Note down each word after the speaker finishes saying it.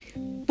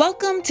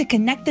Welcome to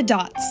Connect the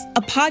Dots,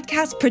 a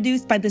podcast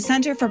produced by the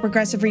Center for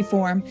Progressive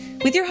Reform,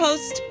 with your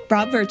host,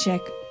 Rob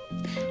Verchick.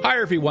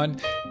 Hi, everyone.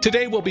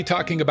 Today we'll be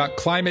talking about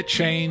climate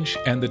change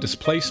and the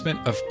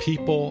displacement of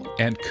people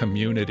and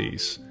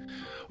communities.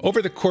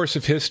 Over the course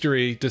of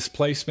history,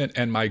 displacement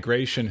and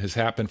migration has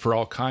happened for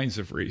all kinds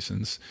of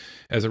reasons,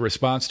 as a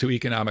response to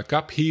economic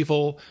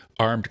upheaval,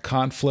 armed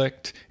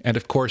conflict, and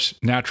of course,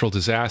 natural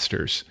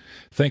disasters.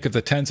 Think of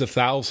the tens of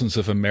thousands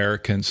of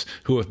Americans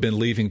who have been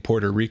leaving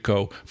Puerto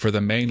Rico for the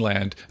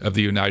mainland of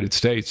the United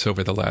States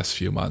over the last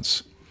few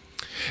months.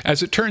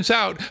 As it turns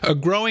out, a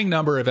growing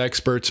number of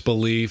experts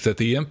believe that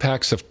the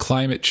impacts of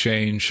climate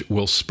change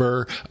will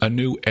spur a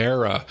new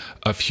era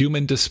of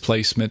human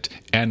displacement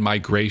and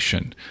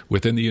migration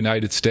within the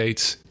United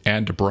States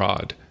and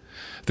abroad.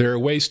 There are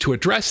ways to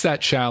address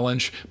that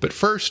challenge, but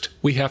first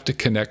we have to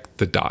connect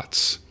the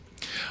dots.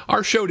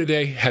 Our show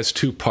today has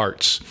two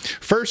parts.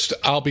 First,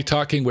 I'll be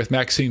talking with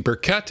Maxine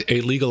Birkett, a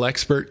legal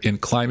expert in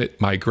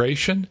climate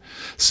migration.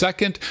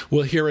 Second,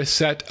 we'll hear a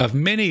set of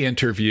mini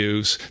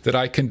interviews that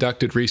I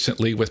conducted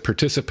recently with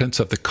participants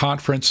of the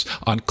Conference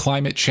on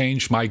Climate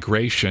Change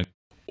Migration,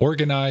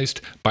 organized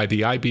by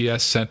the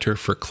IBS Center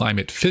for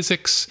Climate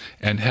Physics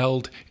and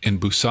held in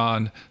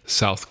Busan,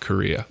 South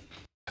Korea.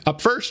 Up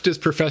first is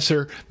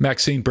Professor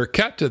Maxine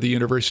Birkett of the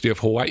University of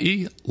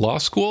Hawaii Law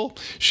School.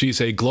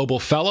 She's a global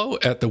fellow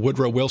at the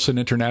Woodrow Wilson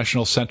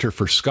International Center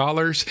for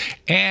Scholars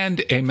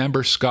and a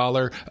member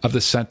scholar of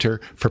the Center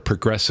for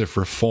Progressive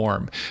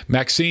Reform.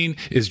 Maxine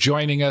is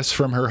joining us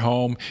from her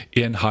home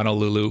in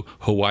Honolulu,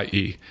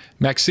 Hawaii.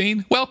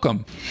 Maxine,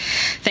 welcome.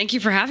 Thank you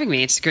for having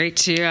me. It's great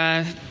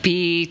to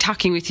be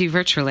talking with you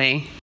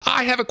virtually.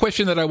 I have a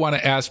question that I want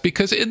to ask,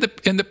 because in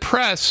the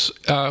press,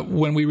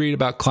 when we read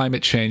about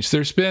climate change,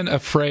 there's been a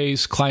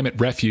phrase, climate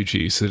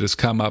refugees, that has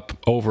come up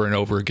over and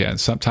over again.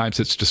 Sometimes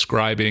it's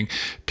describing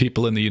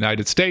people in the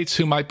United States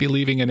who might be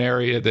leaving an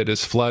area that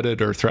is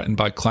flooded or threatened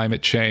by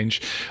climate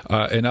change.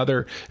 In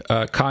other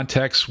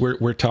contexts,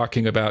 we're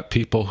talking about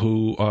people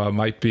who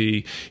might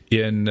be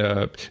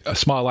in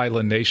small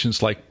island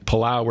nations like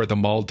Palau or the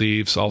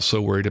Maldives,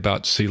 also worried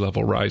about sea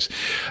level rise.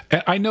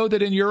 And I know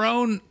that in your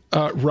own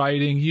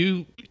writing,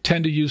 you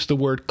tend to use the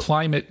word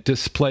climate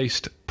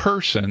displaced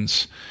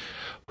persons.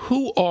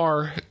 Who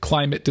are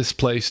climate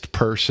displaced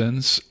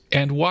persons,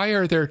 and why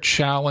are their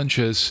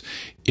challenges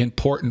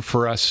important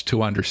for us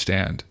to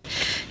understand?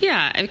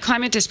 Yeah,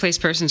 climate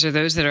displaced persons are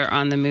those that are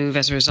on the move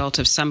as a result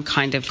of some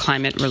kind of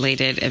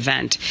climate-related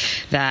event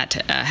that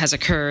has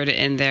occurred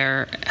in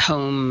their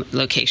home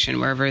location,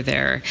 wherever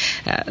they're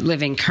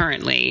living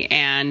currently.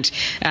 And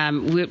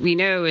what we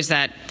know is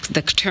that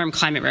the term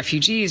climate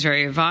refugee is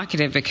very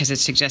evocative because it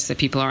suggests that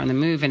people are on the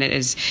move, and it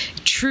is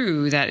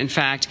true that, in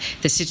fact,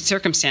 the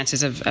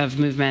circumstances of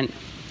movement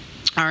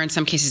are in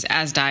some cases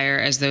as dire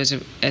as those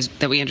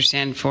that we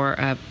understand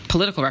for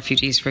political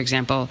refugees, for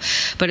example.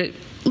 But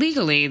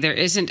legally, there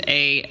isn't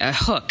a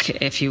hook,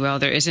 if you will.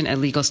 There isn't a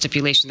legal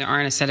stipulation. There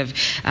aren't a set of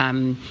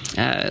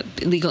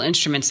legal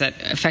instruments that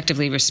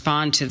effectively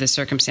respond to the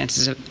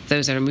circumstances of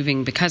those that are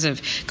moving because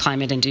of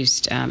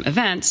climate-induced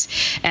events.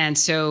 And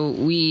so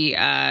we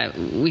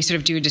sort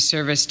of do a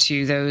disservice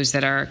to those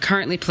that are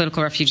currently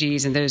political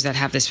refugees and those that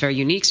have this very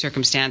unique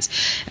circumstance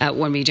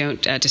when we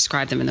don't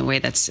describe them in the way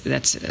that's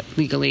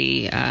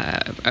legally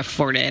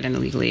afforded and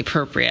legally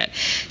appropriate.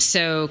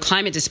 So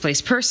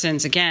climate-displaced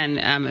persons, again,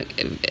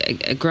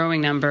 a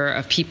growing number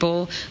of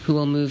people who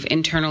will move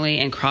internally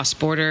and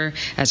cross-border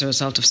as a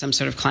result of some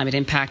sort of climate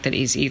impact that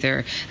is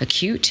either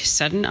acute,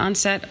 sudden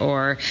onset,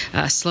 or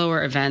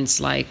slower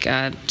events like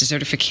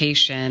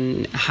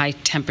desertification, high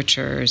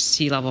temperatures,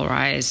 sea level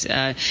rise,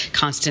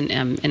 constant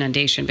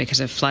inundation because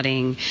of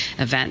flooding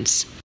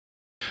events.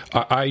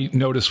 I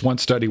noticed one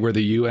study where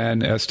the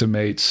UN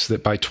estimates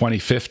that by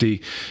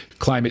 2050,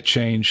 climate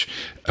change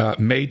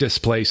may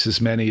displace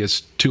as many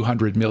as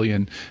 200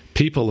 million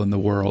people in the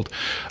world.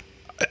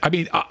 I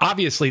mean,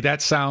 obviously,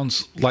 that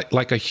sounds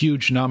like a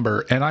huge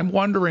number. And I'm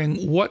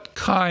wondering what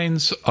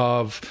kinds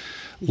of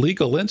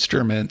legal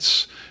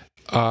instruments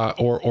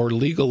or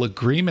legal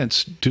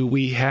agreements do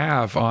we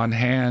have on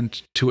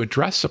hand to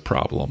address a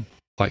problem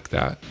like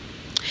that?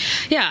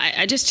 Yeah,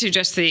 I just to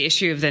address the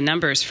issue of the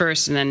numbers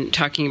first, and then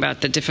talking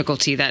about the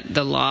difficulty that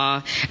the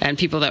law and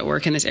people that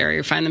work in this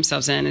area find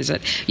themselves in, is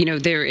that,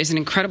 there is an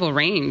incredible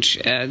range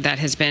that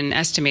has been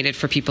estimated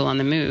for people on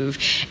the move.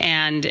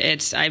 And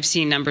I've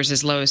seen numbers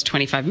as low as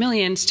 25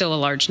 million, still a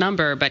large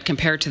number, but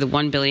compared to the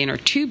 1 billion or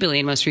 2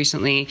 billion most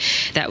recently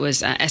that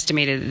was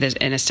estimated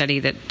in a study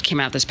that came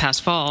out this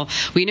past fall,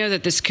 we know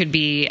that this could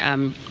be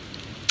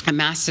a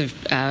massive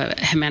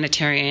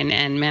humanitarian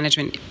and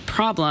management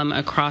problem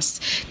across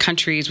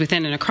countries,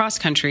 within and across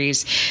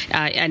countries,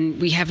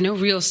 and we have no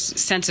real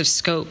sense of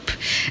scope.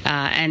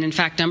 And in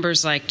fact,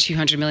 numbers like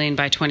 200 million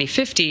by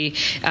 2050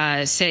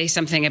 say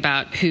something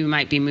about who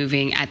might be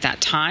moving at that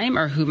time,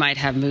 or who might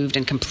have moved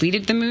and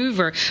completed the move.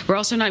 Or we're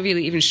also not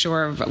really even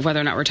sure of whether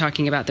or not we're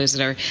talking about those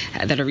that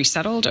are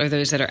resettled, or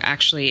those that are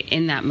actually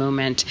in that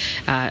moment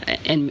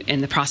in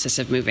the process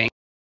of moving.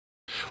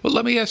 Well,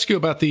 let me ask you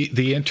about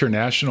the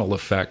international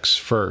effects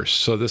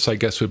first. So this, I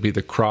guess, would be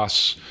the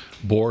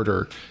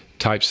cross-border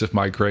types of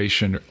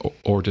migration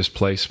or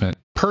displacement.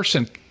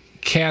 Person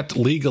can't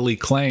legally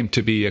claim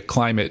to be a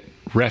climate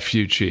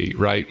refugee,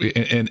 right?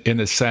 In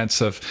the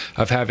sense of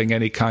having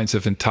any kinds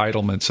of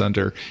entitlements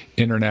under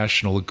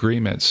international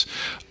agreements.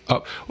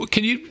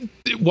 Can you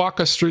walk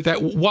us through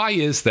that? Why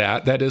is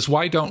that? That is,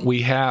 why don't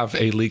we have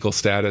a legal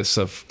status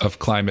of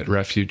climate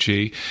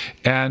refugee?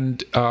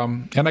 And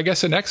I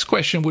guess the next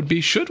question would be,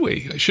 should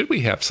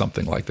we have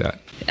something like that?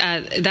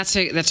 That's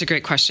a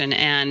great question,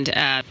 and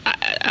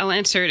I'll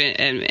answer it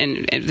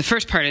in the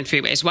first part in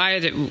three ways.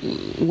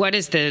 What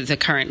is the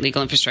current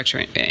legal infrastructure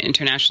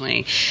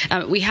internationally?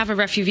 We have a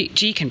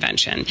refugee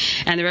convention,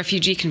 and the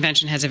refugee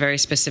convention has a very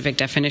specific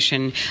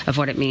definition of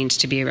what it means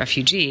to be a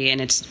refugee,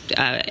 and it's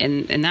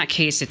in that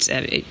case it's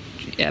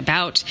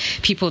about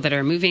people that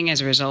are moving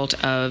as a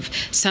result of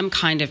some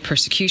kind of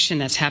persecution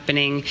that's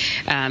happening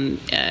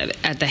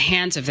at the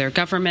hands of their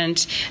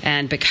government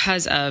and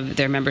because of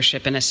their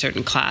membership in a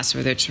certain class,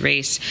 whether it's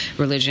race,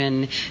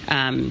 religion,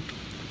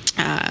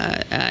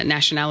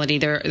 nationality.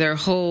 There are a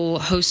whole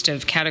host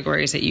of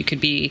categories that you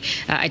could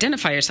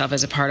identify yourself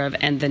as a part of,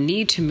 and the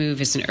need to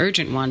move is an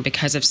urgent one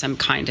because of some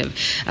kind of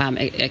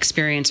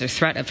experience or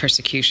threat of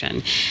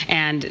persecution.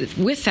 And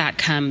with that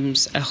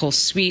comes a whole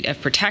suite of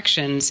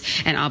protections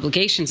and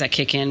obligations that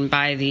kick in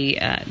by the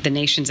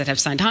nations that have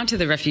signed on to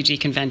the Refugee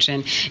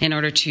Convention in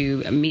order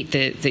to meet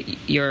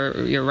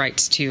your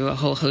rights to a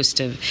whole host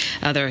of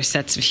other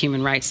sets of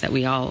human rights that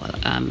we all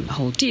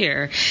hold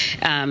dear.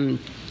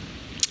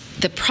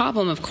 The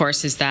problem, of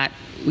course, is that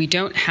we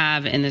don't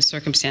have, in the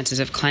circumstances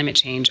of climate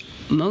change,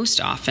 most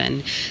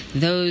often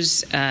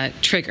those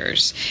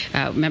triggers,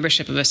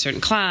 membership of a certain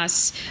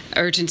class,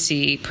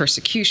 urgency,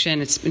 persecution.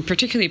 It's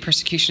particularly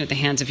persecution at the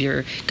hands of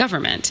your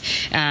government.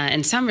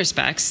 In some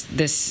respects,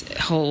 this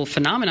whole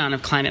phenomenon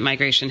of climate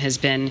migration has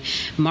been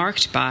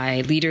marked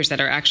by leaders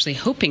that are actually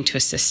hoping to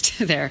assist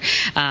their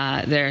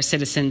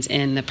citizens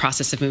in the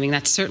process of moving.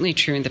 That's certainly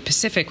true in the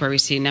Pacific, where we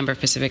see a number of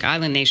Pacific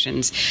Island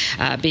nations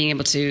being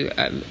able to,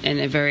 in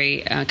a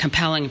very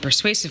compelling and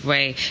persuasive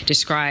way,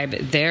 describe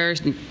their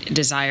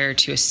desire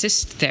to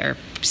assist their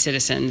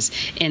citizens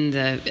in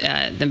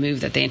the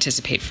move that they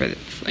anticipate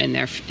in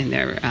their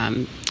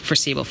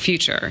foreseeable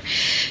future.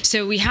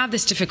 So we have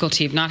this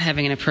difficulty of not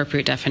having an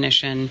appropriate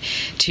definition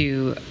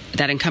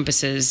that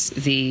encompasses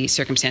the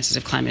circumstances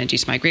of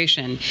climate-induced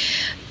migration.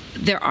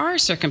 There are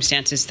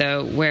circumstances,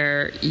 though,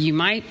 where you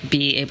might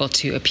be able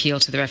to appeal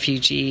to the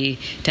refugee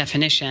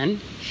definition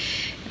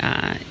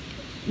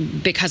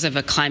because of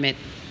a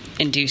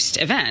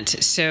climate-induced event.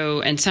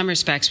 So in some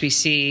respects, we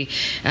see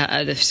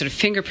the sort of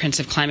fingerprints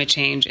of climate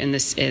change in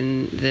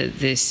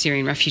the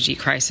Syrian refugee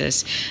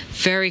crisis.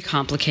 Very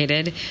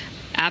complicated.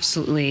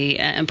 Absolutely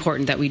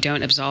important that we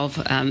don't absolve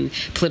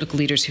political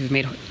leaders who have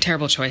made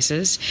terrible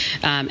choices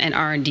and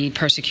are indeed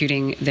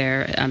persecuting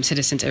their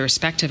citizens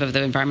irrespective of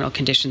the environmental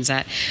conditions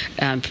that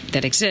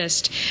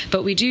exist.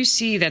 But we do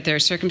see that there are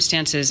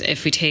circumstances,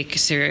 if we take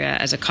Syria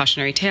as a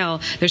cautionary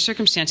tale, there are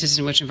circumstances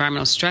in which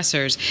environmental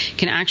stressors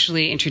can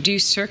actually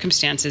introduce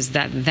circumstances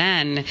that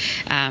then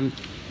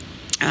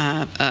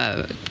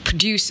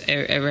produce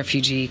a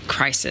refugee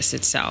crisis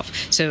itself.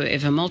 So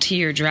if a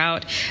multi-year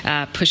drought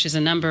pushes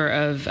a number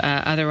of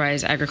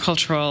otherwise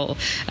agricultural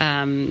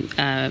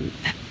a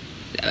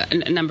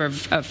number of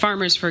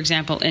farmers, for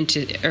example,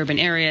 into urban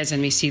areas,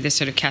 and we see this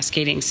sort of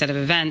cascading set of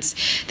events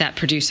that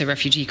produce a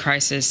refugee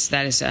crisis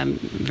that has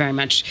very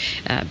much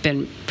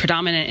been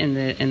predominant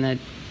in the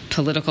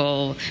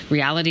political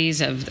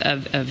realities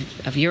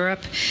of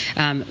Europe.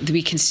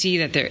 We can see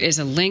that there is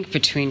a link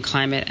between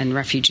climate and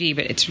refugee,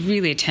 but it's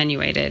really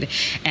attenuated,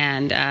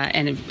 and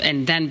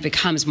then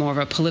becomes more of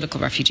a political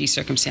refugee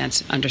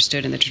circumstance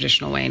understood in the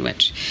traditional way in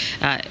which,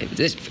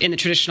 in the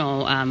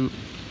traditional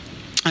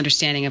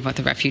understanding of what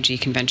the Refugee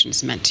Convention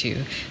is meant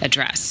to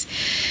address.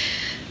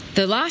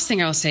 The last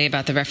thing I'll say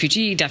about the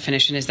refugee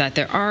definition is that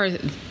there are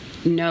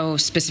no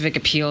specific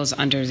appeals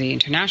under the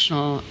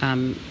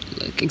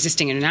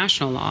existing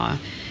international law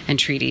and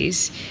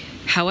treaties.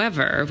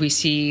 However, we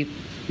see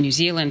New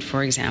Zealand,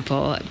 for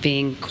example,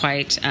 being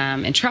quite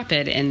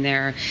intrepid in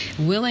their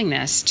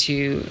willingness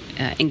to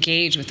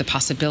engage with the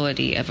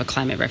possibility of a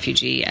climate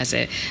refugee as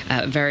a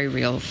very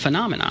real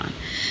phenomenon.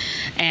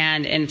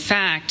 And in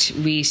fact,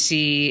 we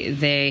see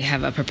they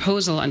have a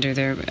proposal under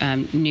their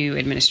new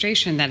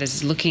administration that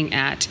is looking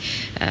at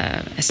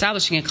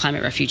establishing a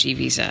climate refugee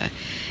visa.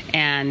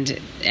 And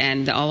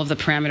all of the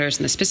parameters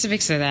and the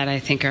specifics of that, I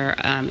think, are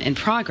in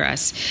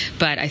progress.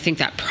 But I think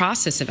that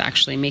process of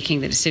actually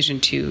making the decision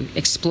to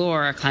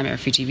explore a climate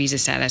refugee visa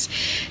status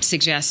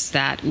suggests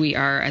that we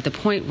are at the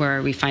point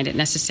where we find it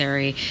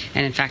necessary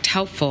and, in fact,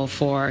 helpful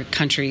for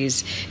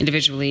countries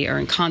individually or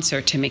in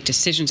concert to make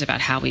decisions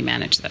about how we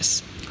manage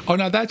this. Oh,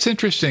 now that's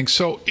interesting.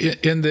 So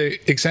in the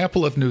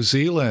example of New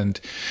Zealand,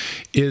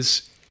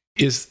 is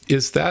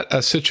Is that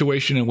a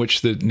situation in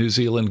which the New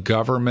Zealand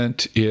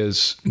government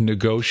is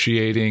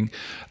negotiating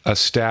a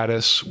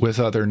status with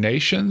other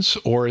nations,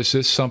 or is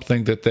this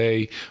something that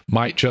they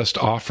might just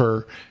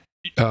offer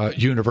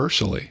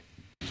universally?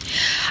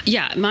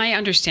 Yeah, my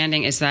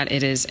understanding is that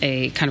it is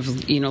a kind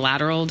of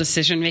unilateral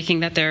decision-making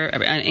that they're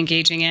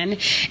engaging in,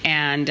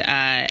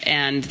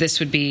 and this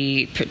would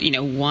be,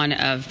 one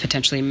of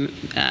potentially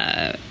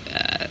a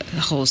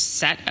whole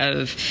set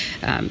of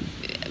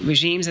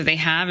regimes that they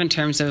have in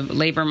terms of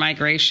labor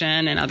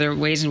migration and other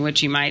ways in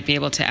which you might be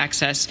able to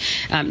access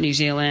New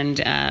Zealand,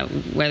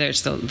 whether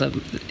it's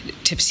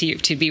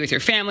to be with your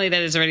family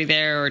that is already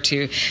there or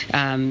to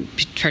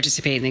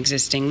participate in the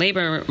existing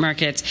labor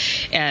markets.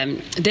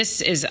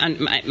 This is,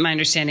 my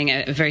understanding,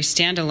 a very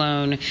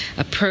standalone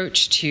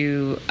approach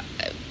to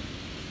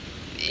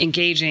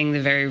engaging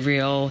the very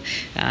real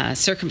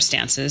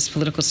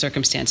political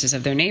circumstances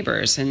of their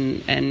neighbors.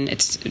 And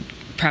it's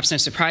perhaps no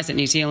surprise that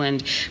New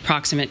Zealand,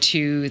 proximate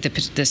to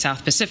the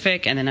South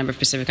Pacific and the number of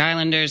Pacific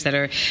Islanders that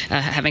are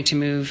having to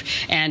move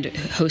and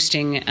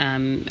hosting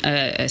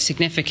a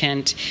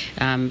significant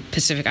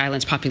Pacific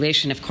Islands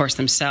population, of course,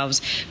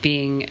 themselves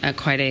being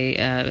quite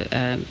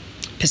a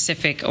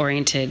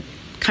Pacific-oriented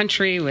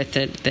country with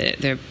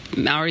their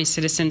Maori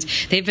citizens.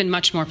 They've been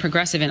much more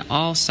progressive in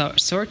all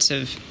sorts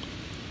of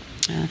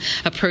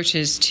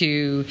approaches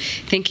to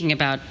thinking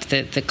about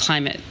the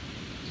climate,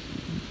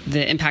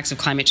 the impacts of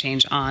climate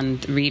change on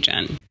the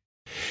region.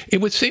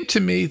 It would seem to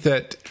me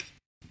that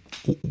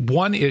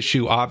one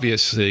issue,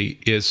 obviously,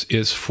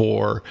 is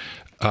for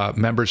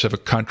members of a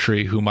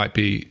country who might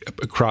be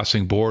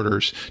crossing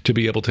borders to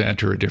be able to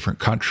enter a different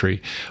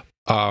country.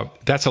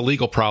 That's a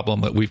legal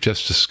problem that we've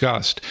just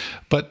discussed.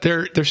 But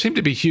there seem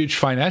to be huge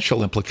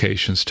financial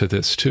implications to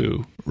this,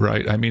 too,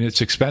 right? I mean,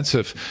 it's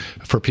expensive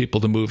for people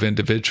to move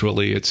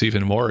individually. It's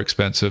even more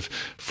expensive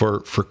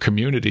for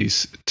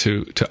communities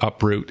to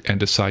uproot and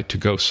decide to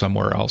go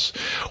somewhere else.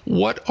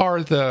 What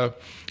are the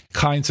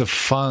kinds of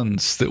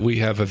funds that we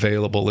have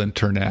available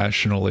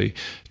internationally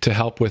to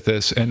help with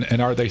this,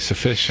 and are they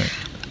sufficient?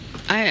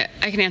 I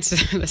can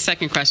answer the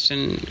second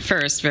question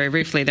first, very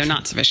briefly. They're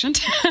not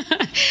sufficient.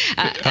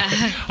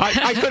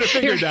 I could have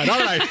figured that. All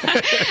right.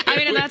 I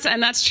mean,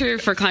 and that's true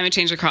for climate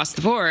change across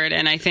the board.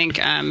 And I think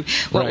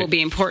what will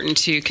be important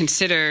to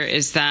consider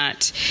is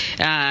that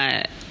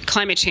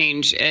climate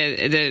change,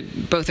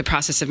 both the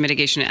process of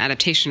mitigation and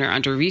adaptation are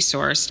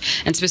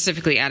under-resourced, and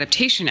specifically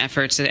adaptation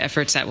efforts, the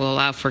efforts that will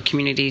allow for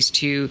communities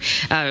to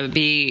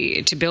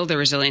build their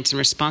resilience in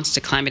response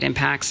to climate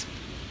impacts,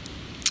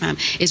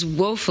 is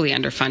woefully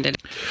underfunded.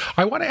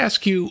 I want to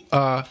ask you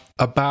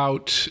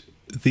about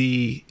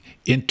the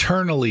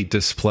internally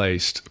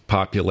displaced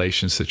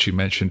populations that you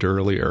mentioned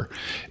earlier.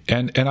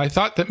 And I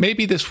thought that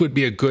maybe this would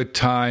be a good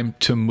time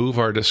to move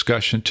our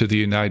discussion to the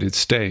United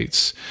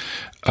States,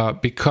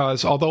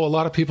 because although a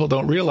lot of people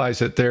don't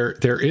realize it,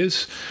 there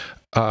is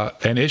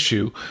an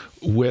issue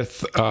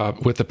with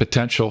the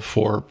potential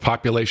for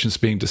populations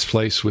being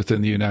displaced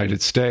within the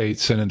United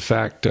States. And in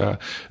fact, a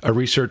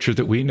researcher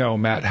that we know,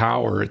 Matt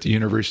Hauer at the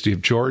University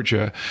of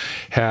Georgia,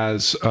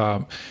 has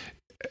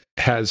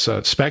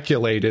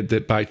speculated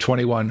that by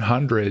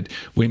 2100,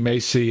 we may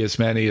see as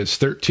many as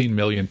 13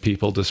 million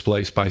people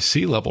displaced by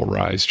sea level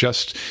rise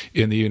just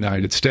in the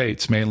United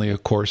States, mainly,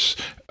 of course,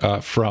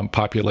 from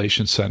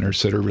population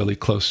centers that are really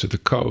close to the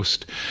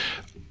coast.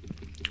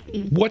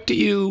 What do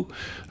you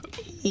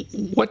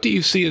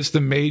see as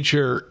the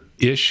major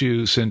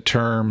issues in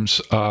terms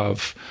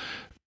of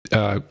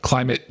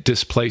climate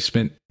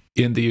displacement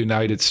in the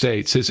United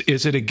States?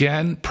 Is it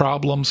again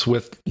problems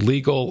with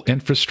legal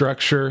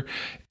infrastructure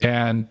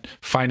and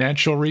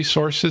financial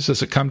resources?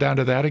 Does it come down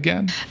to that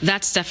again?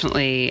 That's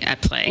definitely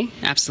at play.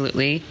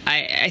 Absolutely.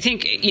 I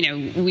think,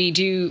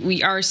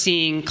 we are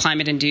seeing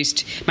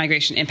climate-induced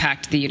migration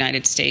impact the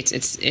United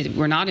States.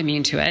 We're not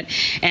immune to it.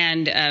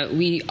 And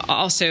we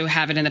also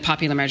have it in the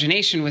popular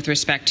imagination with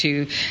respect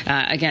to,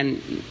 again,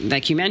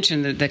 like you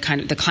mentioned,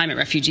 the climate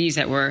refugees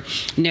that were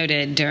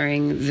noted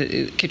during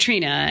the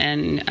Katrina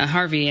and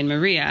Harvey and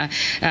Maria.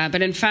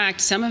 But in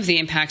fact, some of the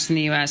impacts in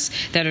the U.S.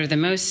 that are the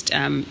most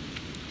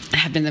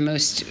have been the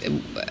most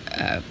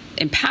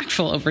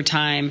impactful over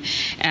time,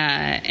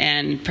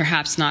 and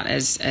perhaps not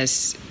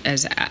as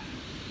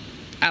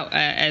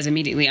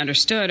immediately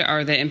understood,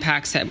 are the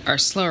impacts that are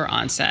slower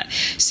onset.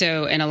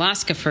 So in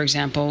Alaska, for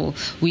example,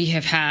 we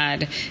have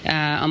had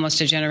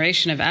almost a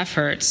generation of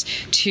efforts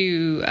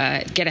to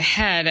get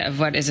ahead of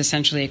what is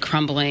essentially a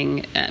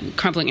crumbling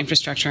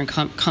infrastructure and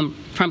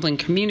crumbling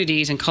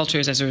communities and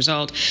cultures as a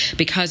result,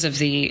 because of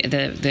the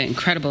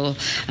incredible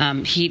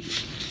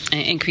heat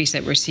increase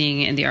that we're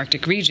seeing in the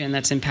Arctic region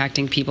that's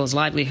impacting people's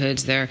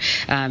livelihoods, their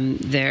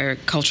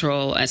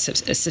cultural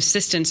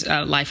subsistence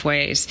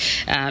lifeways,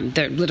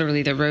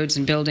 literally the roads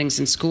and buildings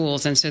and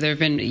schools. And so there have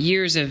been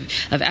years of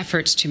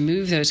efforts to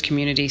move those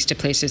communities to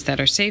places that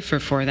are safer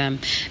for them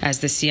as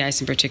the sea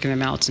ice in particular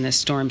melts and as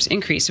storms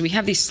increase. So we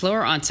have these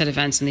slower onset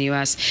events in the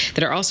U.S.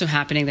 that are also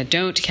happening that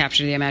don't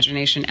capture the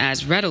imagination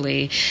as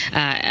readily,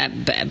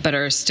 but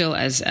are still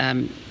as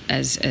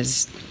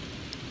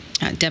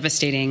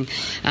devastating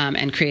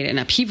and create an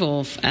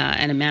upheaval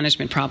and a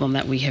management problem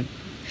that we have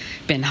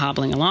been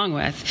hobbling along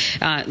with.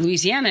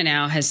 Louisiana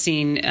now has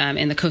seen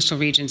in the coastal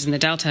regions in the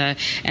Delta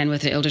and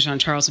with the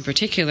Île-de-Jean-Charles in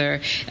particular,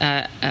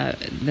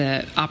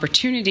 the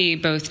opportunity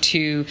both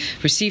to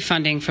receive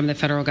funding from the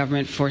federal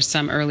government for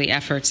some early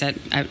efforts at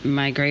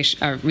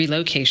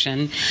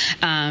relocation.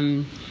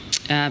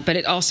 But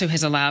it also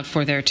has allowed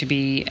for there to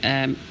be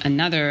a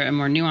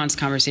more nuanced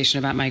conversation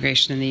about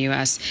migration in the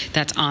U.S.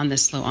 that's on the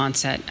slow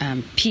onset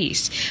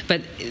piece.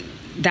 But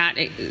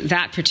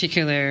that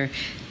particular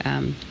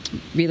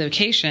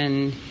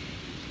relocation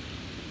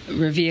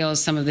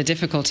reveals some of the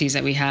difficulties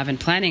that we have in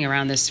planning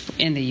around this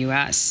in the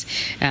U.S.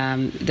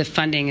 The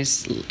funding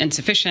is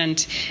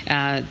insufficient.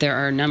 There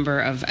are a number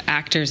of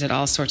actors at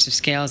all sorts of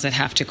scales that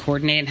have to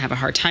coordinate and have a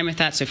hard time with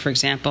that. So, for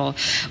example,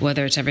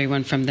 whether it's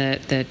everyone from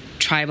the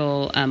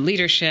tribal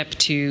leadership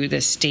to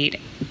the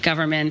state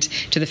government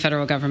to the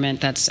federal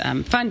government that's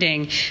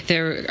funding,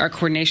 there are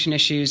coordination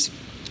issues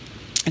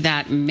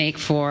that make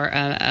for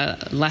a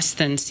less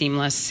than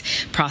seamless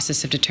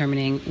process of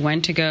determining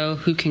when to go,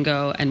 who can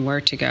go, and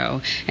where to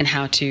go, and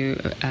how to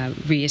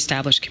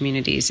reestablish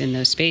communities in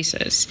those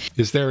spaces.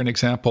 Is there an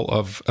example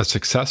of a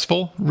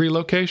successful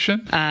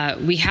relocation?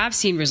 We have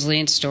seen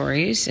resilient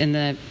stories in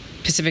the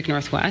Pacific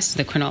Northwest,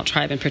 the Quinault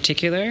tribe in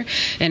particular,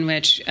 in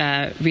which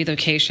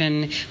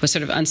relocation was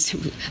sort of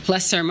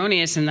less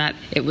ceremonious in that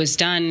it was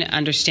done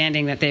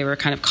understanding that they were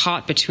kind of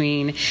caught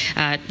between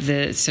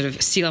the sort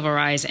of sea level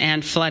rise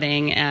and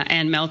flooding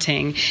and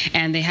melting,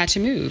 and they had to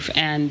move.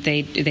 And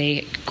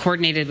they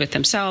coordinated with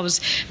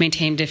themselves,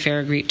 maintained a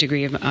fair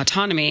degree of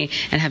autonomy,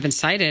 and have been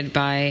cited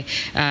by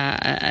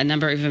a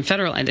number of even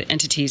federal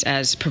entities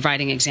as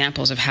providing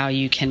examples of how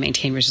you can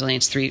maintain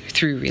resilience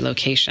through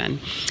relocation.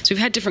 So we've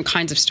had different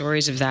kinds of stories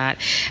of that.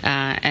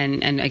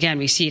 And again,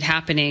 we see it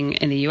happening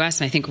in the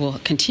U.S., and I think will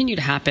continue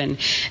to happen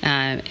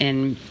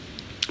in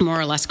more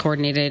or less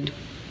coordinated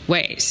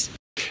ways.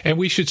 And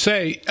we should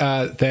say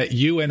that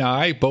you and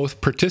I both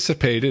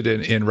participated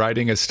in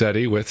writing a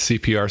study with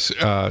our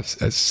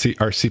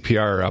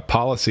CPR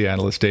policy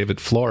analyst, David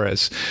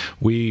Flores.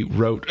 We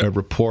wrote a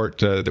report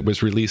that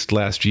was released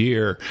last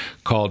year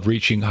called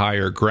Reaching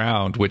Higher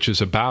Ground, which is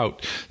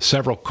about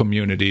several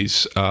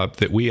communities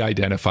that we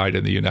identified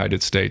in the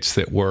United States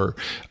that were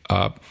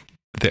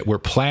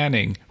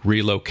planning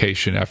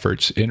relocation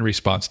efforts in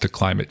response to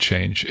climate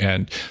change.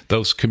 And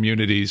those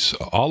communities,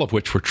 all of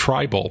which were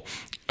tribal,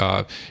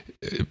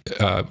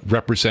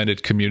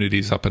 represented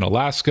communities up in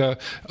Alaska,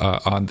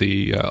 on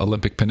the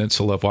Olympic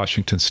Peninsula of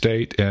Washington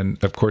State,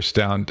 and of course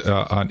down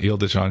on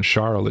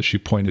Île-de-Jean-Charles, as you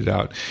pointed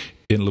out,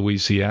 in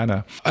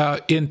Louisiana.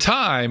 In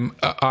time,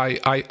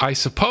 I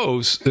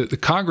suppose the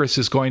Congress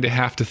is going to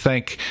have to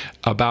think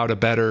about a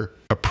better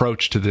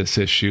approach to this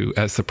issue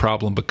as the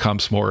problem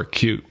becomes more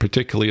acute,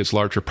 particularly as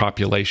larger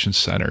population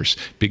centers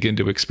begin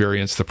to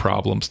experience the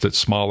problems that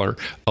smaller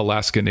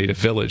Alaska Native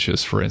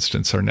villages, for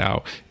instance, are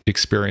now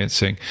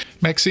experiencing.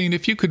 Maxine,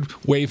 if you could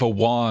wave a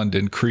wand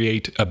and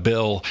create a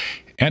bill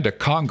and a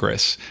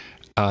Congress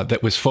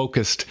that was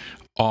focused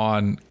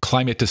on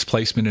climate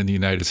displacement in the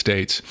United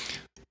States,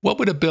 what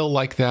would a bill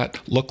like that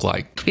look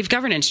like? We have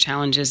governance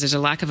challenges. There's a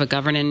lack of a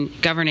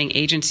governing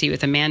agency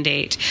with a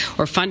mandate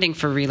or funding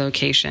for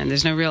relocation.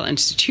 There's no real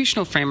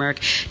institutional framework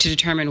to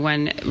determine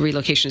when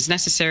relocation is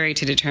necessary,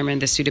 to determine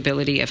the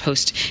suitability of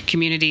host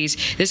communities.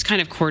 This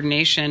kind of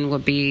coordination will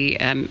be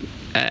a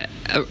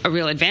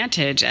real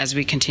advantage as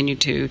we continue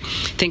to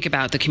think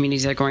about the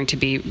communities that are going to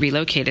be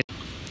relocated.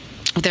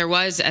 There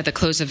was, at the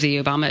close of the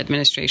Obama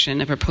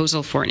administration, a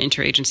proposal for an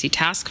interagency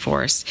task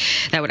force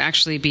that would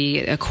actually be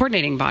a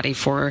coordinating body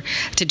to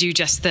do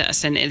just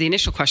this. And the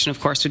initial question, of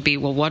course, would be,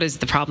 well, what is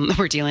the problem that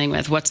we're dealing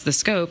with? What's the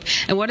scope?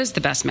 And what is the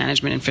best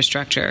management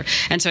infrastructure?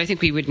 And so I think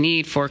we would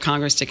need for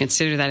Congress to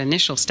consider that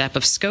initial step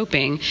of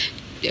scoping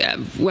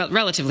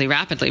relatively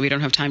rapidly. We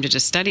don't have time to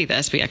just study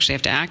this. We actually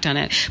have to act on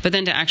it. But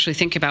then to actually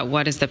think about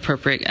what is the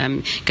appropriate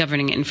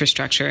governing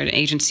infrastructure. An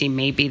agency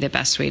may be the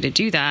best way to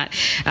do that,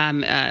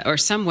 or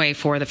some way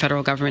for the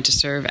federal government to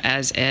serve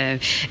as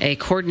a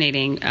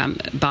coordinating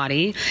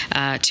body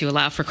to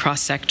allow for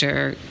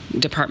cross-sector,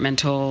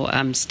 departmental,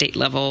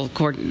 state-level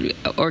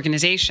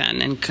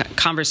organization and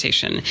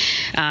conversation.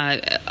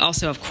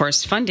 Also, of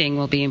course, funding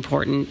will be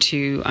important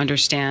to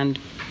understand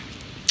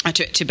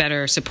to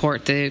better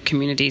support the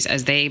communities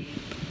as they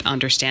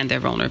understand their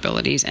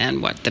vulnerabilities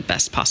and what the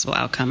best possible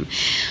outcome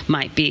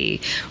might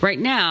be. Right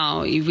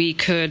now, we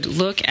could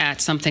look at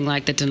something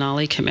like the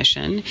Denali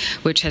Commission,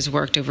 which has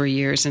worked over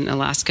years in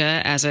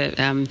Alaska as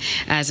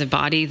a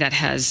body that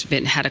has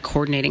had a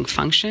coordinating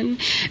function,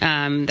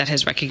 that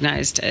has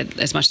recognized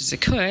as much as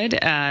it could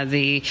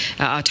the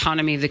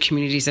autonomy of the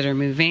communities that are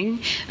moving,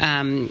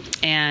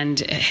 and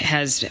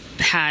has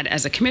had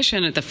as a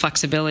commission the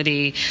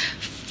flexibility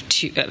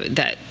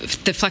that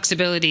the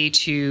flexibility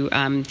to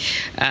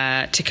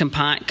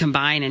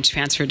combine and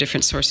transfer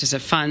different sources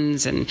of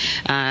funds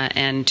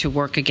and to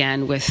work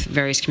again with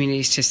various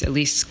communities to at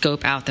least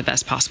scope out the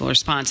best possible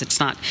response. It's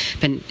not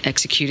been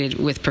executed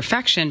with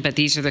perfection, but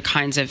these are the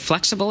kinds of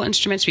flexible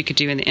instruments we could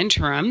do in the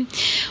interim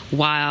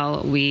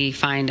while we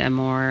find a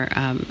more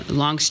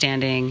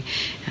long-standing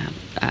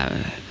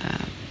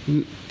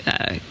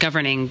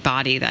governing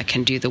body that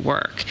can do the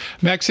work.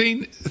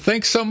 Maxine,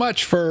 thanks so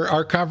much for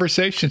our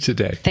conversation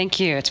today. Thank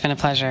you. It's been a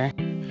pleasure.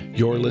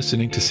 You're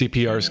listening to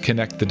CPR's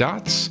Connect the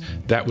Dots.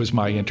 That was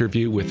my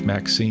interview with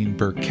Maxine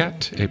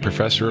Burkett, a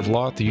professor of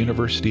law at the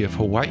University of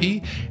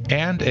Hawaii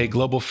and a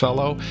global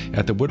fellow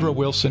at the Woodrow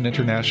Wilson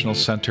International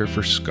Center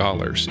for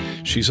Scholars.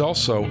 She's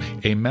also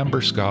a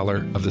member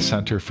scholar of the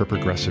Center for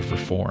Progressive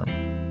Reform.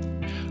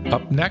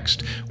 Up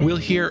next, we'll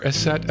hear a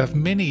set of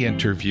mini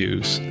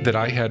interviews that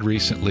I had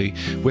recently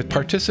with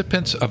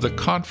participants of the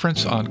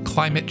Conference on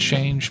Climate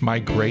Change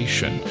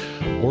Migration,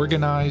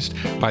 organized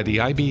by the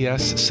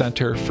IBS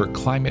Center for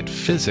Climate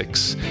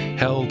Physics,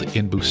 held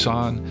in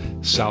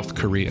Busan, South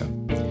Korea.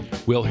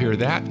 We'll hear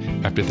that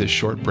after this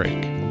short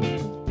break.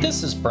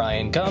 This is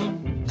Brian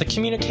Gum, the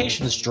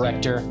Communications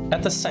Director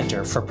at the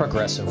Center for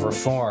Progressive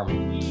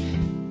Reform.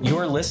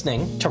 You're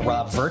listening to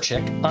Rob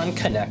Verchick on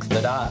Connect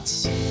the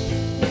Dots.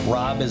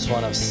 Rob is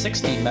one of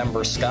 60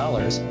 member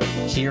scholars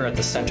here at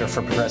the Center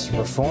for Progressive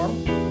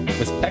Reform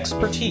with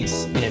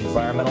expertise in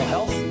environmental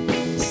health,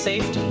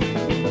 safety,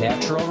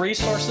 natural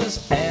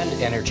resources, and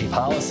energy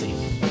policy.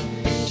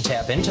 To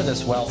tap into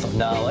this wealth of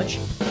knowledge,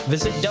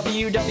 visit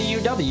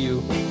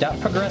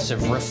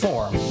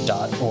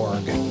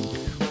www.progressivereform.org.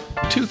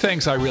 Two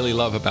things I really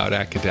love about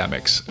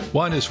academics.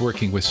 One is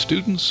working with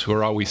students who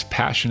are always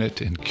passionate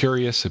and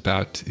curious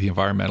about the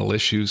environmental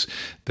issues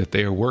that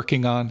they are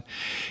working on.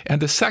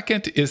 And the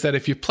second is that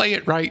if you play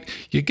it right,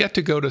 you get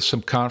to go to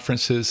some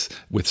conferences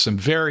with some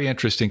very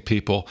interesting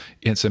people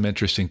in some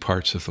interesting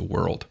parts of the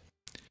world.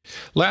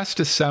 Last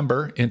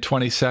December in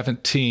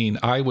 2017,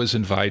 I was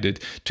invited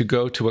to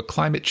go to a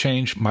climate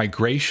change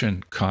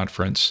migration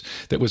conference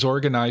that was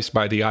organized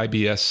by the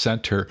IBS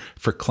Center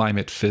for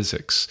Climate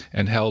Physics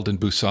and held in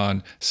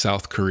Busan,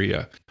 South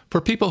Korea. For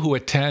people who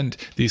attend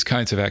these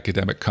kinds of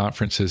academic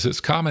conferences,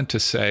 it's common to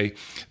say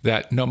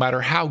that no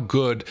matter how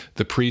good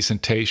the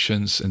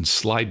presentations and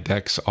slide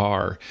decks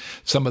are,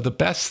 some of the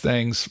best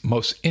things,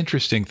 most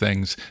interesting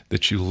things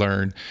that you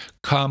learn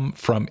come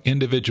from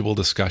individual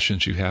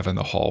discussions you have in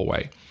the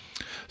hallway.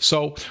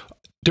 So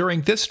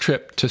during this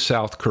trip to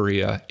South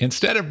Korea,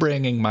 instead of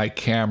bringing my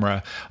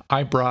camera,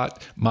 I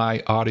brought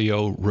my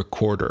audio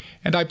recorder.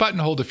 And I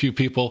buttonholed a few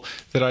people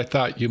that I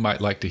thought you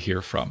might like to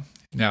hear from.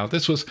 Now,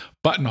 this was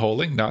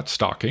buttonholing, not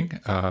stalking.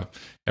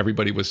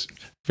 Everybody was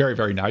very,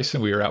 very nice,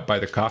 and we were out by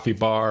the coffee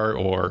bar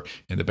or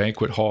in the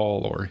banquet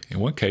hall or, in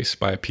one case,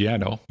 by a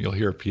piano. You'll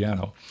hear a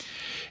piano.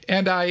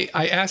 And I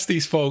asked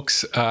these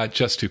folks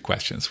just two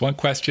questions. One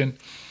question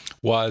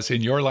was,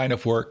 in your line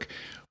of work,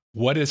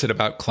 what is it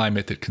about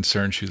climate that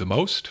concerns you the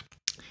most?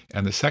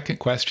 And the second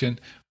question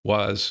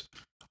was,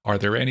 are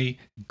there any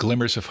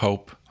glimmers of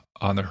hope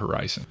on the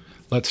horizon?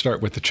 Let's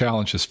start with the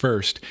challenges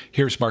first.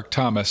 Here's Mark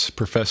Thomas,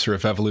 professor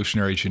of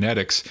evolutionary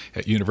genetics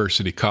at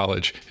University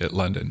College at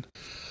London.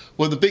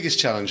 Well, the biggest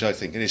challenge, I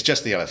think, and it's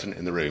just the elephant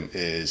in the room,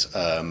 is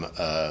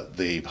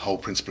the whole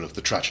principle of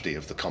the tragedy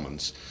of the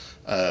commons.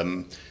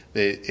 The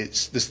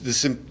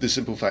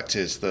simple fact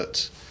is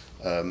that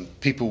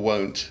people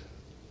won't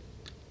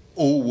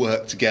all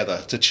work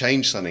together to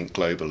change something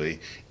globally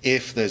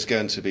if there's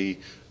going to be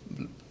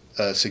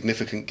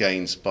significant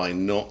gains by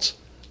not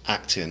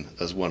acting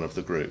as one of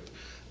the group.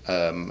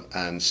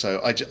 And so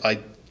I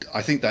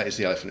think that is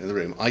the elephant in the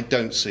room. I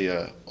don't see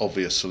an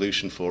obvious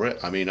solution for it.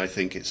 I mean, I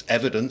think it's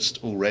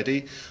evidenced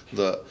already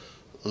that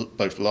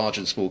both large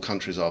and small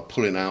countries are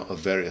pulling out of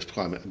various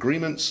climate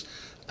agreements,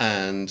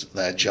 and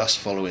they're just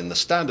following the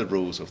standard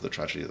rules of the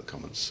tragedy of the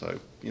commons. So,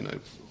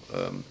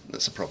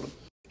 that's a problem.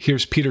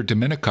 Here's Peter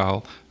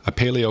Domenical, a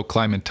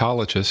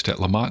paleoclimatologist at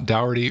Lamont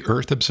Doherty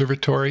Earth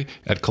Observatory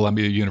at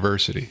Columbia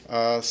University.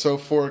 So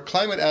for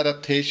climate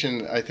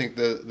adaptation, I think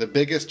the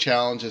biggest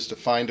challenge is to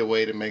find a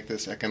way to make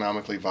this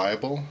economically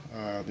viable.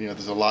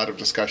 There's a lot of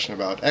discussion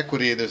about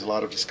equity. There's a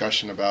lot of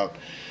discussion about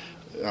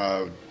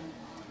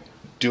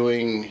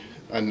doing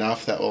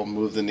enough that will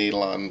move the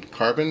needle on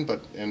carbon.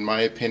 But in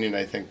my opinion,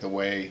 I think the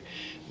way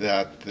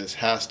that this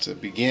has to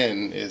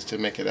begin is to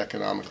make it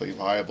economically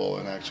viable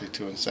and actually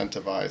to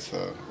incentivize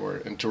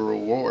and to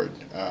reward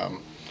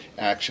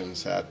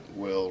actions that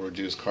will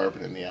reduce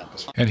carbon in the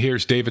atmosphere. And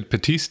here's David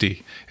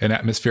Battisti, an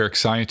atmospheric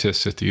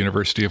scientist at the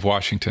University of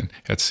Washington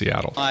at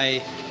Seattle.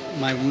 My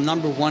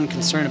number one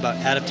concern about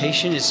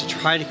adaptation is to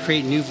try to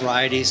create new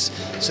varieties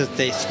so that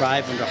they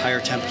thrive under higher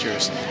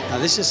temperatures. Now,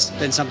 this has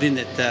been something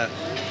that the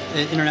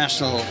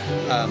International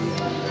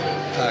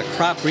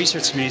Crop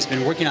Research Committee has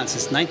been working on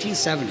since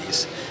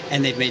 1970s,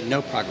 and they've made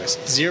no progress,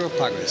 zero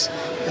progress.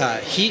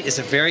 Heat is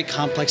a very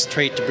complex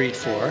trait to breed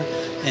for,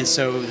 and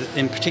so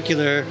in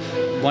particular,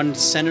 one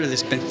center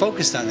that's been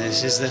focused on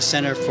this is the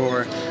Center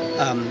for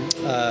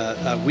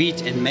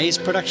wheat and maize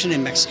production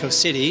in Mexico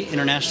City,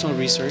 international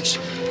research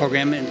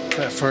program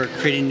for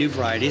creating new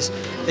varieties.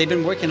 They've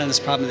been working on this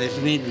problem.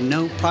 They've made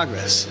no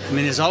progress. I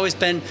mean, there's always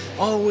been,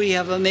 we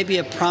have maybe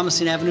a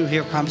promising avenue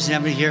here,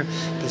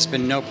 but there's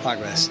been no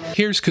progress.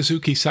 Here's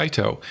Kazuki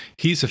Saito.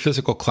 He's a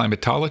physical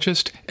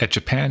climatologist at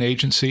Japan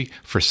Agency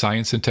for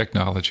Science and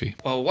Technology.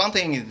 Well, one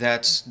thing is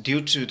that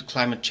due to the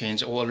climate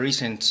change or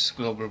recent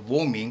global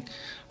warming,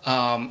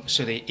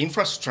 so the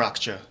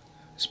infrastructure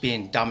is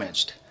being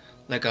damaged,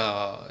 like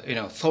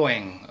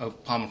thawing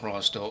of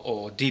permafrost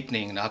or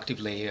deepening the active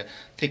layer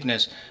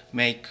thickness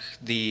make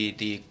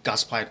the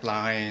gas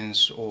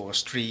pipelines or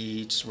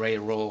streets,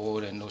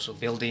 railroad, and also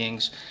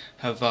buildings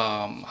have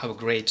a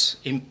great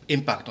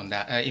impact on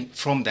that.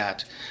 From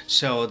that,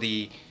 so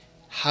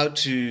how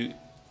to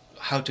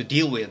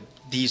deal with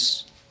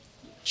these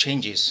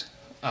changes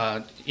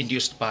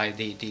induced by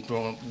the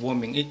global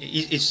warming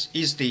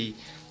is the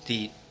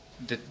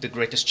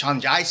greatest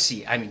challenge I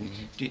see,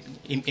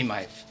 in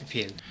my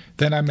field.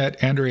 Then I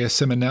met Andrea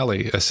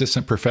Simonelli,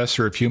 Assistant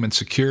Professor of Human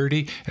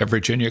Security at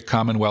Virginia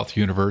Commonwealth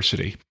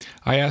University.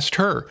 I asked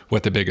her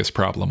what the biggest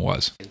problem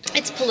was.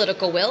 It's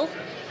political will.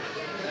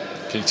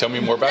 Can you tell me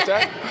more about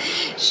that?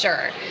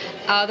 Sure.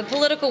 The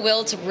political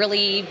will to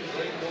really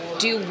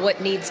do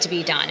what needs to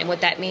be done. And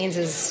what that means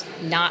is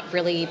not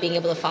really being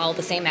able to follow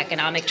the same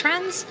economic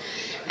trends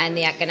and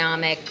the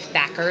economic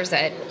backers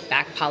that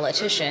back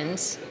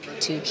politicians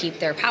to keep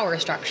their power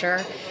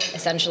structure,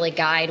 essentially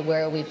guide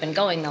where we've been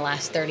going the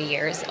last 30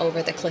 years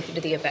over the cliff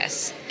into the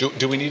abyss.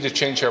 Do we need to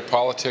change our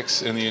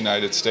politics in the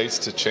United States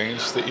to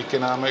change the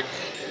economic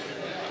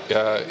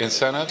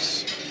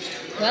incentives?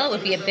 Well, it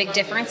would be a big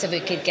difference if we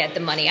could get the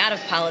money out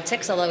of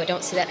politics, although I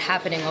don't see that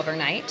happening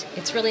overnight.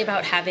 It's really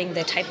about having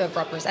the type of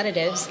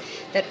representatives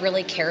that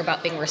really care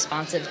about being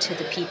responsive to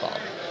the people,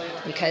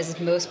 because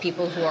most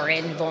people who are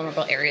in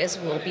vulnerable areas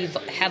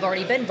have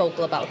already been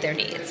vocal about their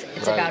needs.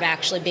 It's right. About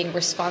actually being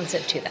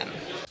responsive to them.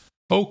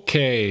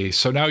 Okay,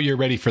 so now you're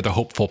ready for the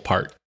hopeful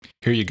part.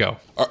 Here you go.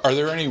 Are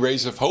there any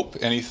rays of hope?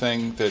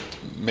 Anything that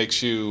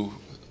makes you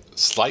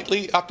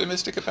slightly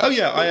optimistic about? Oh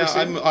yeah,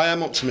 I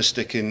am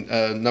optimistic in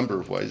a number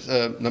of ways,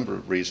 number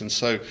of reasons.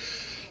 So,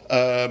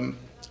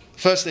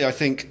 firstly, I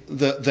think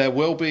that there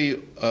will be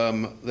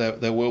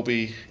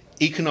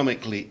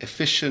economically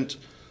efficient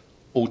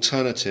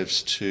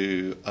alternatives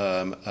to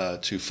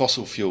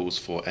fossil fuels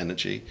for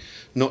energy,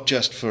 not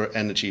just for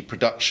energy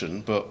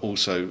production, but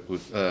also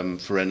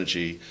for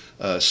energy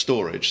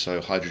storage,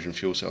 so hydrogen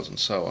fuel cells and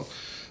so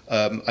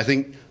on. I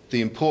think the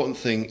important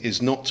thing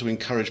is not to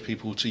encourage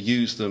people to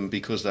use them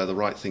because they're the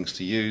right things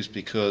to use,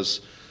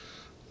 because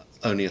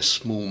only a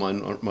small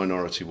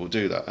minority will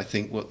do that. I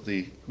think what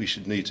we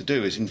should need to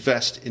do is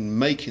invest in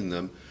making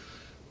them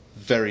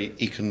very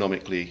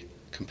economically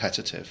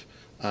competitive.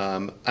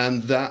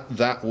 And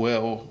that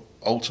will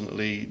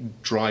ultimately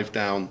drive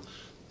down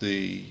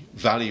the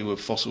value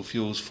of fossil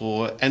fuels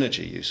for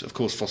energy use. Of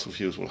course, fossil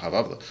fuels will have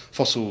other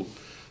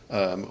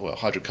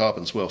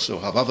hydrocarbons will still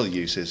have other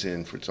uses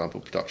in, for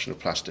example, production of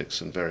plastics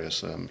and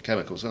various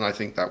chemicals, and I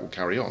think that will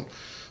carry on.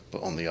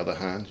 But on the other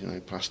hand,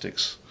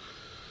 plastics,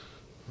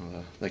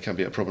 they can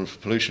be a problem for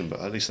pollution, but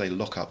at least they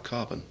lock up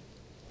carbon.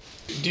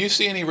 Do you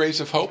see any rays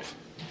of hope?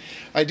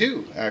 I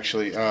do,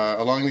 actually.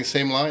 Along these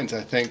same lines,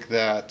 I think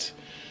that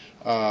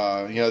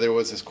there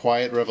was this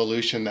quiet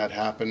revolution that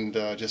happened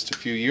just a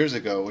few years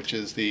ago, which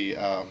is the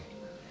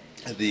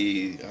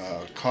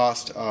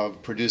cost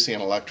of producing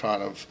an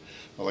electron of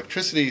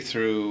electricity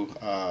through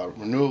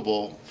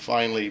renewable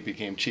finally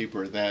became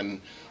cheaper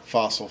than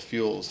fossil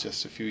fuels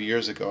just a few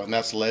years ago, and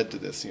that's led to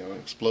this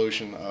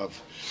explosion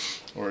of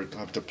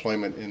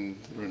deployment in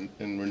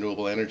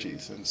renewable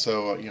energies. And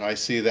so I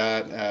see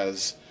that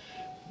as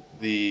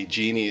the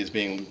genie is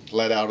being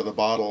let out of the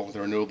bottle.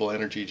 The renewable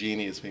energy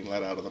genie is being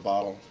let out of the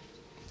bottle.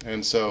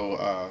 And so,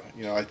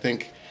 I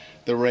think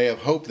the ray of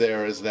hope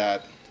there is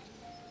that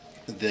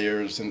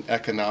there's an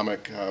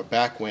economic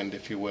backwind,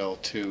 if you will,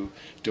 to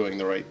doing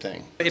the right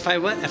thing. If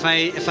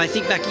I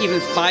think back even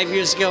 5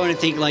 years ago, and I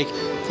think like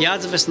the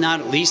odds of us not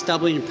at least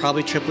doubling and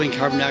probably tripling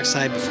carbon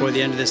dioxide before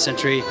the end of this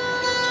century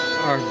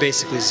are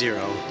basically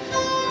zero.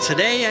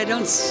 Today, I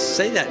don't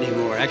say that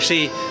anymore.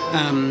 Actually,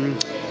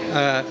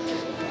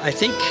 I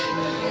think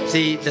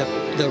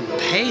the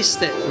pace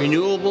that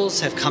renewables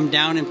have come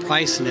down in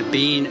price and are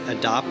being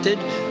adopted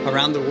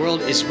around the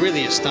world is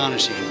really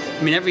astonishing.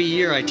 I mean, every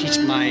year I teach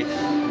my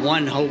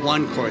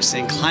 101 course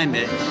in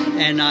climate,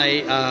 and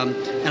I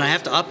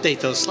have to update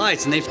those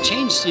slides, and they've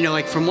changed.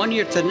 Like from one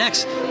year to the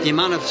next, the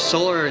amount of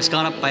solar has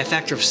gone up by a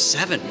factor of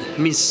 7. I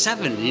mean,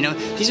 7.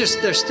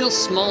 They're still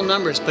small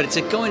numbers, but it's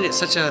going at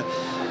such a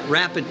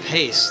rapid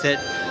pace that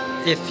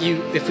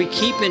if we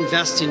keep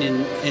investing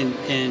in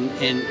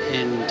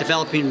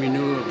developing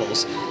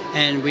renewables,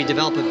 and we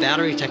develop a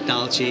battery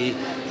technology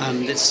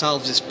that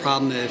solves this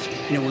problem of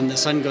when the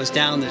sun goes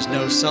down there's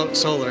no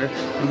solar,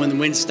 and when the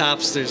wind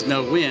stops there's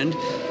no wind.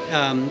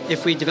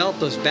 If we develop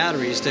those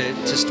batteries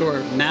to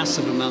store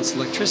massive amounts of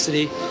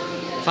electricity,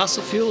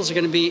 fossil fuels are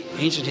going to be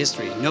ancient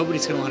history.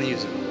 Nobody's going to want to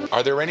use them.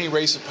 Are there any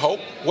rays of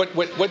hope?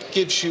 What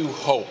gives you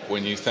hope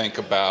when you think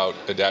about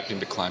adapting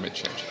to climate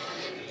change?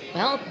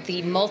 Well,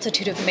 the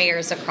multitude of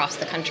mayors across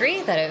the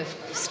country that have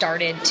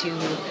started to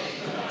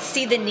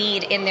see the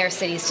need in their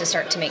cities to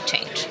start to make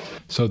change.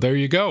 So there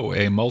you go,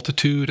 a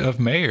multitude of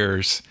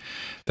mayors.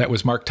 That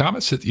was Mark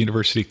Thomas at the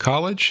University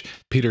College,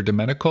 Peter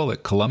Domenical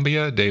at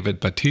Columbia,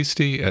 David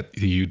Battisti at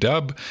the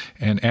UW,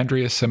 and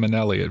Andrea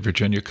Simonelli at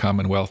Virginia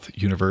Commonwealth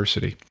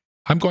University.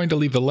 I'm going to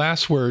leave the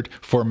last word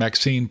for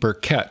Maxine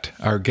Burkett,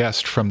 our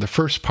guest from the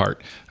first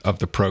part of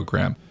the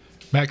program.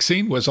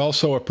 Maxine was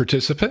also a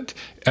participant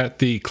at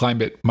the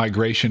Climate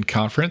Migration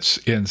Conference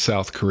in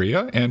South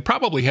Korea and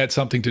probably had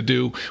something to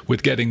do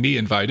with getting me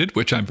invited,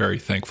 which I'm very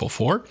thankful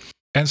for.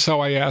 And so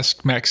I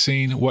asked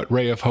Maxine what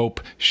ray of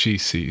hope she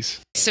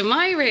sees. So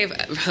my ray of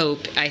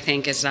hope, I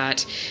think, is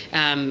that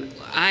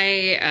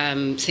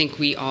I think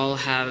we all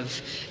have,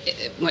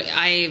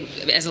 I,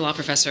 as a law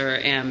professor,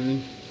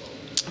 am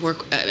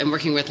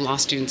working with law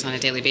students on a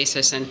daily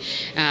basis, and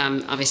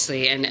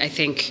obviously, and I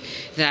think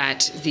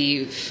that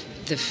the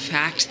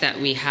fact that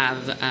we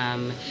have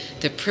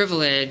the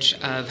privilege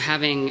of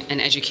having an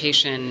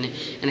education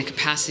and a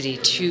capacity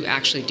to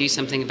actually do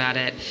something about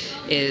it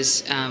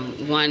is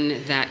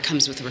one that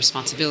comes with a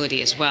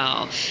responsibility as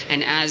well.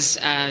 And as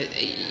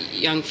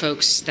young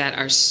folks that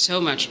are so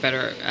much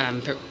better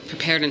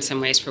prepared in some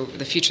ways for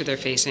the future they're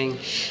facing,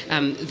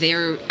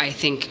 they're, I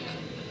think,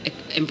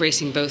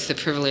 embracing both the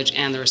privilege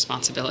and the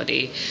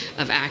responsibility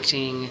of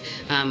acting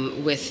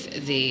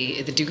with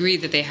the degree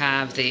that they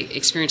have, the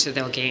experience that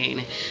they'll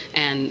gain,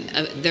 and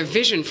their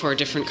vision for a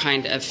different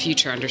kind of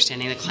future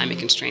understanding the climate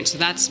constraints. So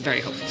that's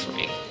very hopeful for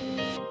me.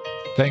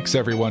 Thanks,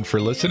 everyone, for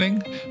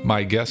listening.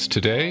 My guest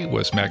today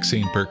was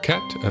Maxine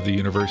Burkett of the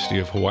University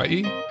of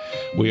Hawaii.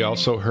 We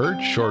also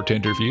heard short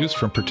interviews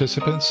from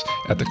participants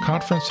at the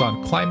Conference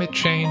on Climate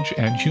Change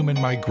and Human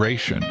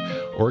Migration,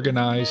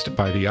 organized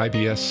by the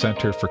IBS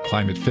Center for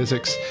Climate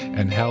Physics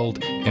and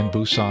held in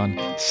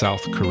Busan,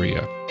 South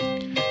Korea.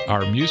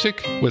 Our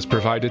music was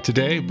provided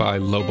today by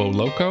Lobo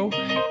Loco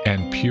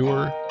and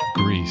Pure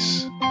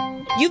Grease.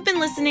 You've been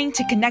listening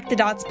to Connect the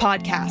Dots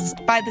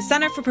podcast by the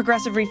Center for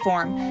Progressive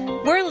Reform.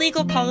 We're a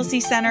legal policy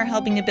center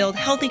helping to build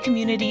healthy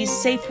communities,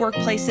 safe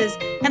workplaces,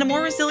 and a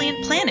more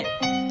resilient planet.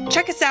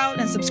 Check us out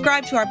and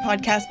subscribe to our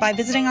podcast by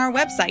visiting our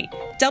website,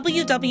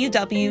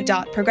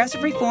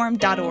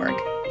 www.progressivereform.org.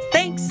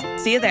 Thanks.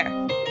 See you there.